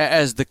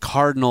as the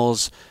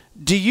Cardinals.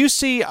 Do you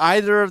see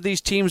either of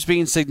these teams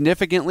being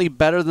significantly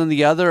better than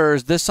the other, or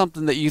is this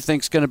something that you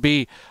think is going to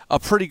be a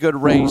pretty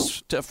good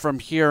race from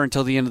here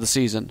until the end of the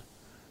season?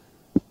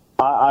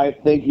 I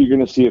think you're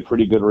going to see a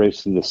pretty good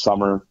race in the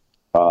summer.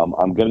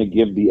 I'm going to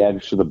give the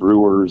edge to the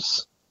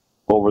Brewers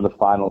over the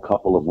final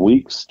couple of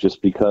weeks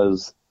just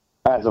because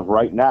as of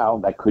right now,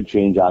 that could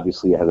change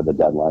obviously ahead of the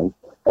deadline.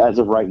 As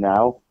of right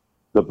now,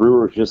 the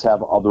Brewers just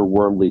have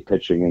otherworldly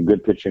pitching, and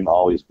good pitching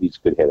always beats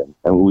good hitting,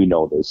 and we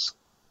know this.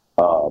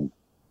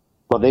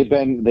 But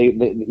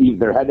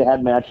their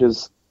head-to-head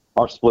matches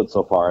are split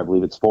so far. I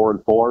believe it's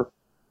 4-4.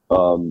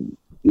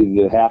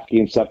 The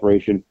half-game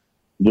separation.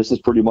 This is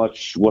pretty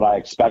much what I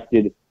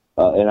expected,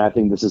 and I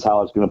think this is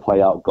how it's going to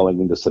play out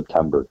going into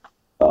September.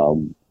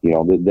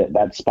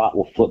 That spot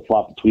will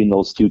flip-flop between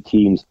those two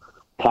teams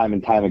time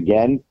and time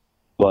again.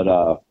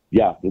 But,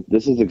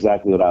 this is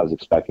exactly what I was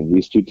expecting.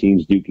 These two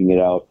teams duking it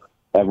out,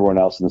 everyone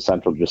else in the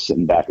Central just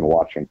sitting back and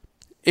watching.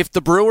 If the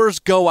Brewers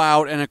go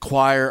out and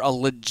acquire a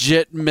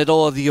legit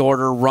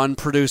middle-of-the-order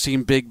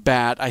run-producing big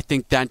bat, I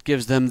think that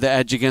gives them the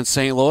edge against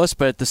St. Louis.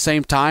 But at the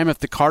same time, if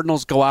the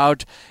Cardinals go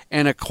out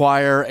and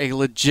acquire a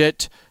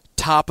legit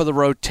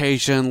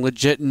top-of-the-rotation,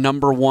 legit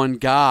number one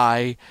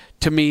guy,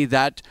 to me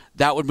that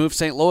would move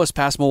St. Louis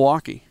past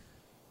Milwaukee.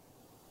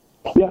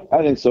 Yeah, I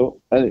think so.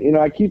 And,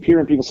 I keep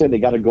hearing people say they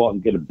got to go out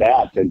and get a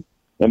bat. And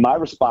my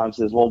response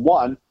is, well,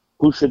 one,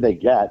 who should they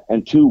get?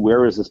 And two,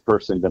 where is this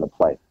person going to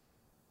play?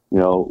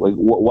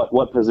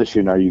 What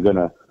position are you going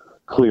to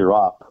clear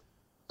up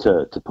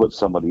to put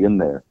somebody in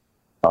there?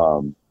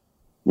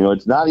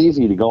 It's not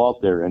easy to go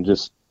out there and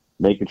just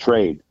make a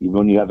trade, even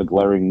when you have a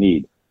glaring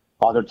need.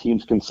 Other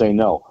teams can say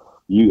no.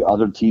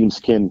 Other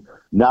teams can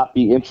not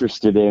be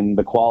interested in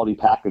the quality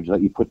package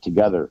that you put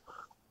together.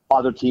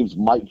 other teams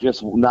might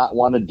just not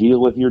want to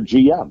deal with your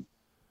GM.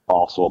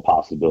 Also a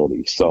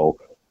possibility. So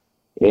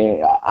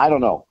I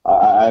don't know.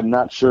 I'm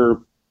not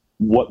sure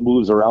what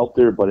moves are out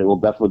there, but it will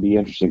definitely be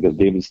interesting because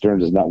David Stern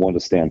does not want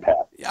to stand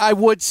pat. I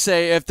would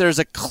say if there's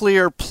a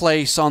clear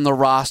place on the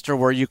roster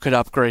where you could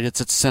upgrade, it's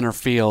at center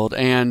field.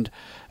 And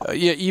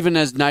even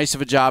as nice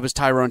of a job as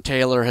Tyrone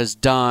Taylor has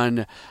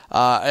done,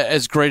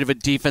 as great of a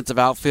defensive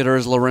outfielder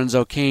as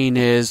Lorenzo Cain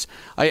is,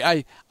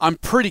 I'm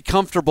pretty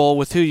comfortable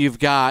with who you've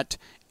got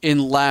in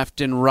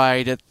left and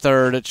right, at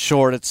third, at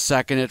short, at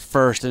second, at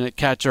first, and at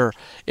catcher.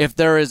 If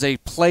there is a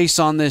place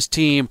on this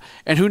team,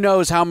 and who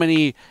knows how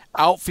many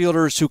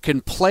outfielders who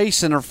can play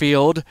center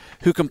field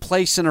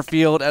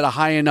at a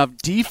high enough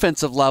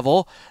defensive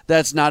level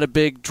that's not a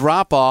big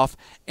drop-off,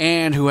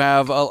 and who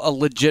have a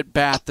legit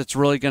bat that's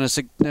really going to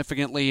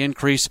significantly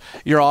increase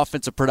your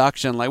offensive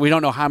production. Like, we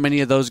don't know how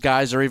many of those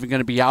guys are even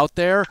going to be out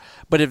there,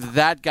 but if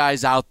that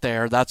guy's out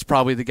there, that's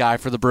probably the guy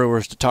for the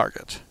Brewers to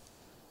target.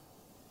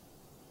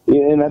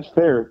 Yeah, and that's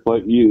fair,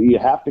 but you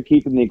have to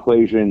keep in the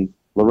equation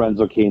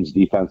Lorenzo Cain's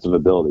defensive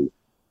ability,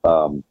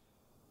 because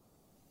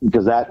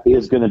that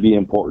is going to be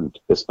important,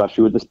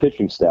 especially with this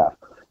pitching staff.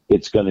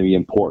 It's going to be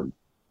important.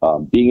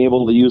 Being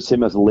able to use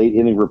him as a late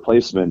inning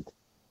replacement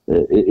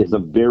is a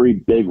very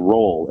big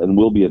role and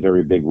will be a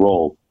very big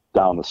role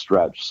down the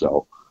stretch.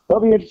 So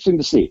that'll be interesting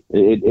to see.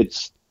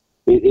 It's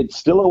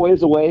still a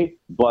ways away,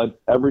 but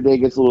every day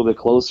gets a little bit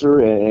closer,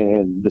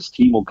 and this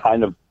team will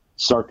kind of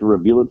start to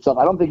reveal itself.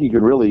 I don't think you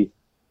can really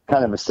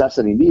kind of assess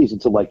any needs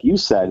until, like you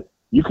said,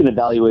 you can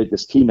evaluate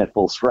this team at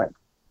full strength.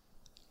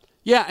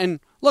 Yeah, and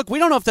look, we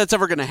don't know if that's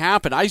ever going to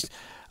happen.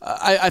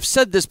 I've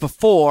said this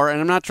before,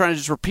 and I'm not trying to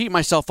just repeat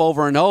myself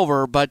over and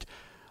over, but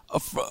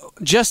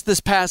just this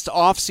past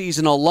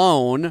offseason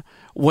alone,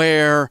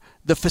 where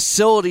the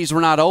facilities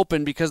were not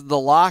open because of the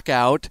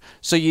lockout,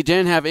 so you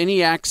didn't have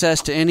any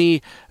access to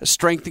any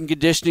strength and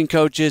conditioning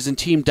coaches and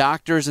team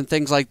doctors and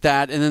things like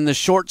that, and then the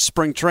short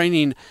spring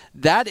training,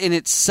 that in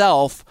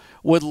itself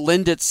would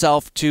lend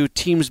itself to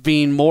teams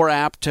being more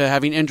apt to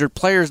having injured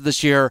players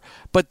this year.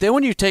 But then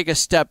when you take a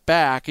step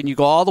back and you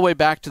go all the way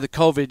back to the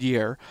COVID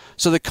year,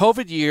 so the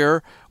COVID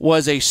year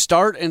was a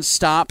start and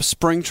stop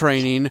spring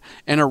training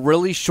and a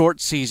really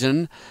short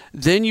season.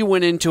 Then you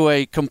went into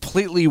a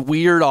completely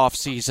weird off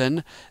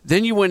season.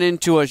 Then you went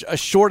into a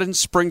shortened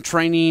spring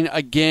training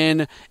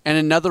again and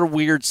another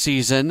weird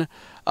season.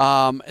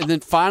 And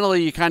then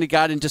finally you kind of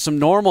got into some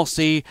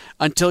normalcy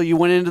until you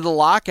went into the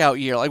lockout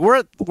year. Like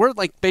we're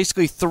like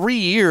basically 3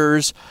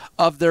 years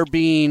of there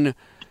being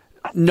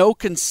no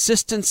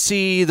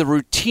consistency, the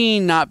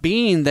routine not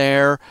being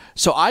there.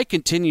 So I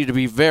continue to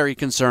be very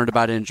concerned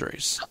about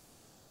injuries.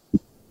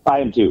 I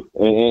am too,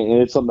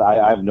 and it's something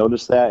I've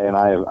noticed that, and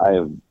I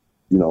have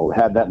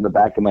had that in the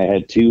back of my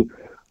head too.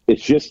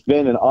 It's just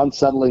been an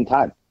unsettling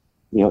time.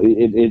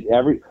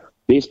 Every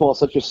baseball is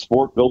such a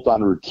sport built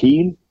on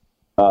routine.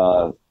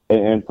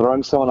 And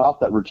throwing someone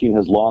off that routine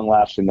has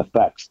long-lasting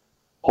effects.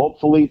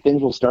 Hopefully,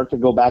 things will start to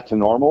go back to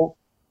normal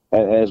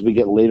as we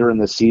get later in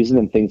the season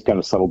and things kind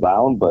of settle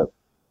down. But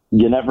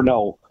you never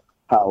know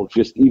how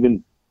just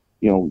even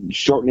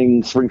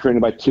shortening spring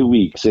training by 2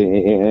 weeks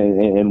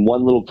and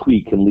one little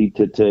tweak can lead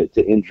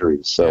to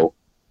injuries. So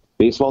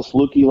baseball's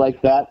fluky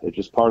like that. It's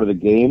just part of the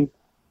game.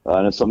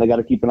 And it's something they got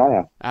to keep an eye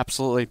on.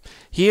 Absolutely.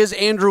 He is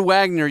Andrew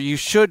Wagner. You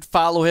should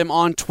follow him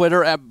on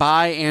Twitter at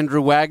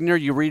 @ByAndrewWagner.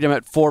 You read him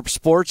at Forbes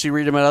Sports. You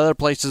read him at other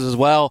places as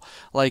well,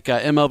 like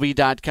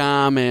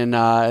MLB.com and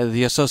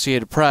the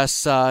Associated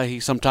Press. He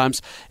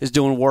sometimes is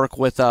doing work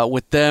with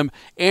them.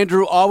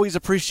 Andrew, always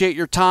appreciate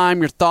your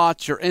time, your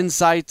thoughts, your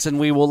insights, and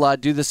we will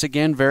do this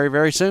again very,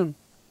 very soon.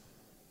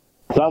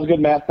 Sounds good,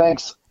 Matt.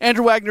 Thanks.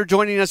 Andrew Wagner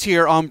joining us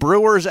here on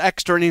Brewers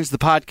Extra Innings, the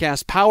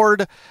podcast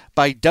powered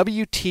by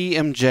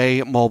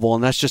WTMJ Mobile.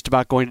 And that's just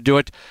about going to do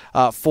it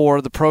for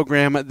the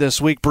program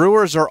this week.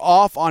 Brewers are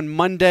off on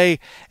Monday,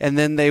 and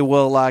then they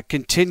will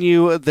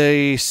continue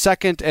the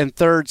second and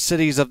third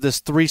cities of this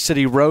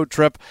 3-city road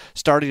trip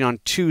starting on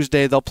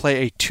Tuesday. They'll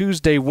play a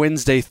Tuesday,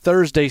 Wednesday,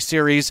 Thursday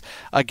series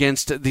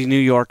against the New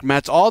York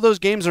Mets. All those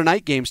games are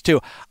night games, too.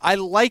 I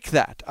like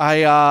that.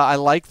 I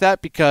like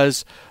that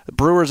because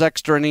Brewers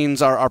Extra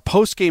Innings, our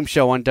post-game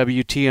show on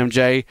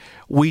WTMJ,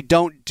 we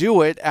don't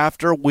do it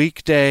after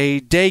weekday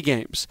day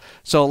games.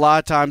 So a lot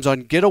of times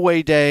on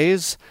getaway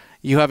days,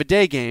 you have a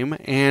day game,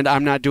 and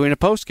I'm not doing a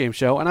post-game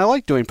show, and I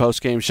like doing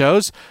post-game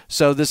shows.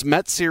 So this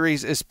Mets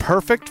series is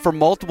perfect for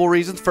multiple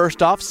reasons.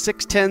 First off,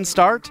 6:10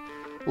 start.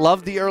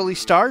 Love the early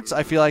starts.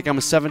 I feel like I'm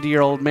a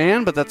 70-year-old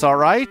man, but that's all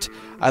right.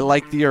 I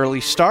like the early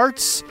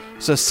starts.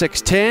 So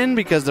 6:10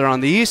 because they're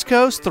on the East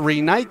Coast.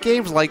 3 night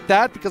games like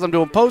that because I'm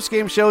doing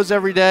post-game shows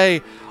every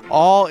day.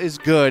 All is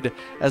good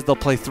as they'll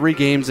play 3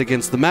 games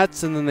against the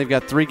Mets, and then they've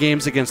got 3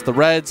 games against the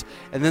Reds,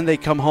 and then they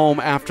come home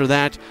after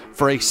that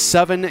for a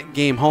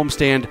 7-game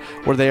homestand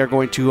where they are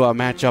going to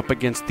match up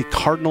against the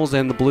Cardinals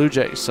and the Blue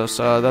Jays.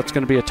 So that's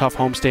going to be a tough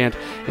homestand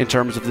in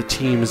terms of the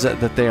teams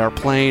that they are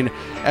playing.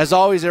 As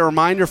always, a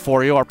reminder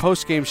for you, our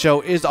post-game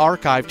show is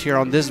archived here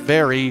on this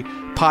very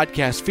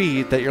podcast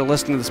feed that you're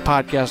listening to this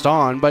podcast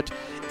on. But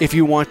if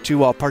you want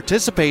to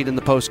participate in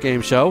the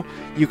post-game show,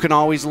 you can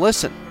always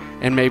listen.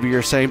 And maybe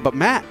you're saying, but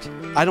Matt,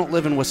 I don't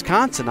live in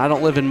Wisconsin. I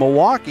don't live in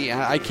Milwaukee.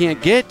 I can't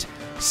get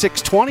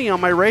 620 on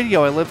my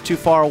radio. I live too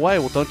far away.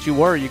 Well, don't you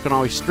worry. You can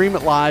always stream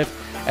it live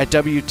at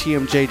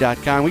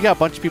WTMJ.com. We got a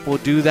bunch of people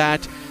who do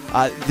that.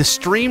 The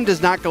stream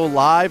does not go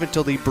live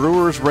until the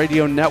Brewers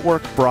Radio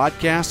Network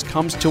broadcast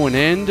comes to an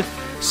end.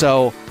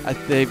 So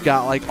they've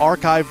got like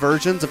archive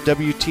versions of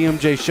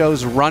WTMJ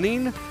shows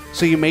running.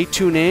 So you may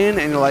tune in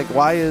and you're like,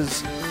 why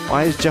is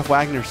Jeff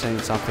Wagner saying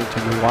something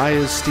to me? Why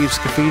is Steve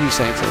Scafidi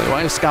saying something?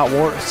 Why is Scott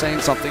Ward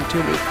saying something to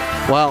me?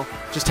 Well,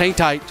 just hang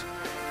tight,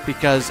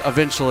 because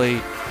eventually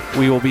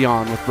we will be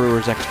on with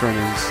Brewers Extra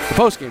Innings, the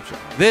postgame show.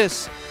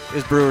 This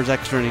is Brewers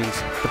Extra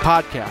Innings, the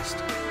podcast.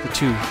 The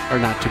two are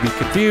not to be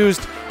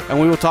confused. And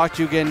we will talk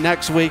to you again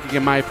next week.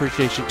 Again, my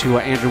appreciation to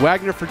Andrew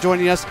Wagner for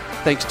joining us.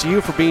 Thanks to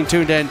you for being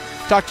tuned in.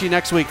 Talk to you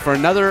next week for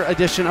another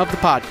edition of the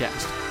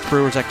podcast.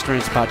 Brewers Extra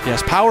Innings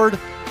podcast, powered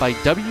by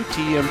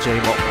WTMJ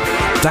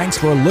Mobile. Thanks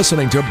for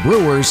listening to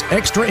Brewers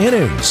Extra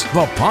Innings,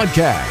 the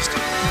podcast.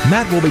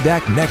 Matt will be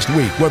back next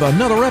week with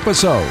another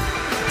episode.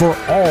 For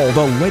all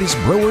the latest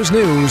Brewers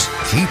news,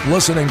 keep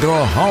listening to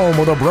the home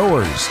of the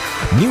Brewers.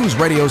 News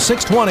Radio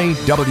 620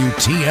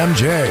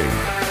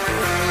 WTMJ.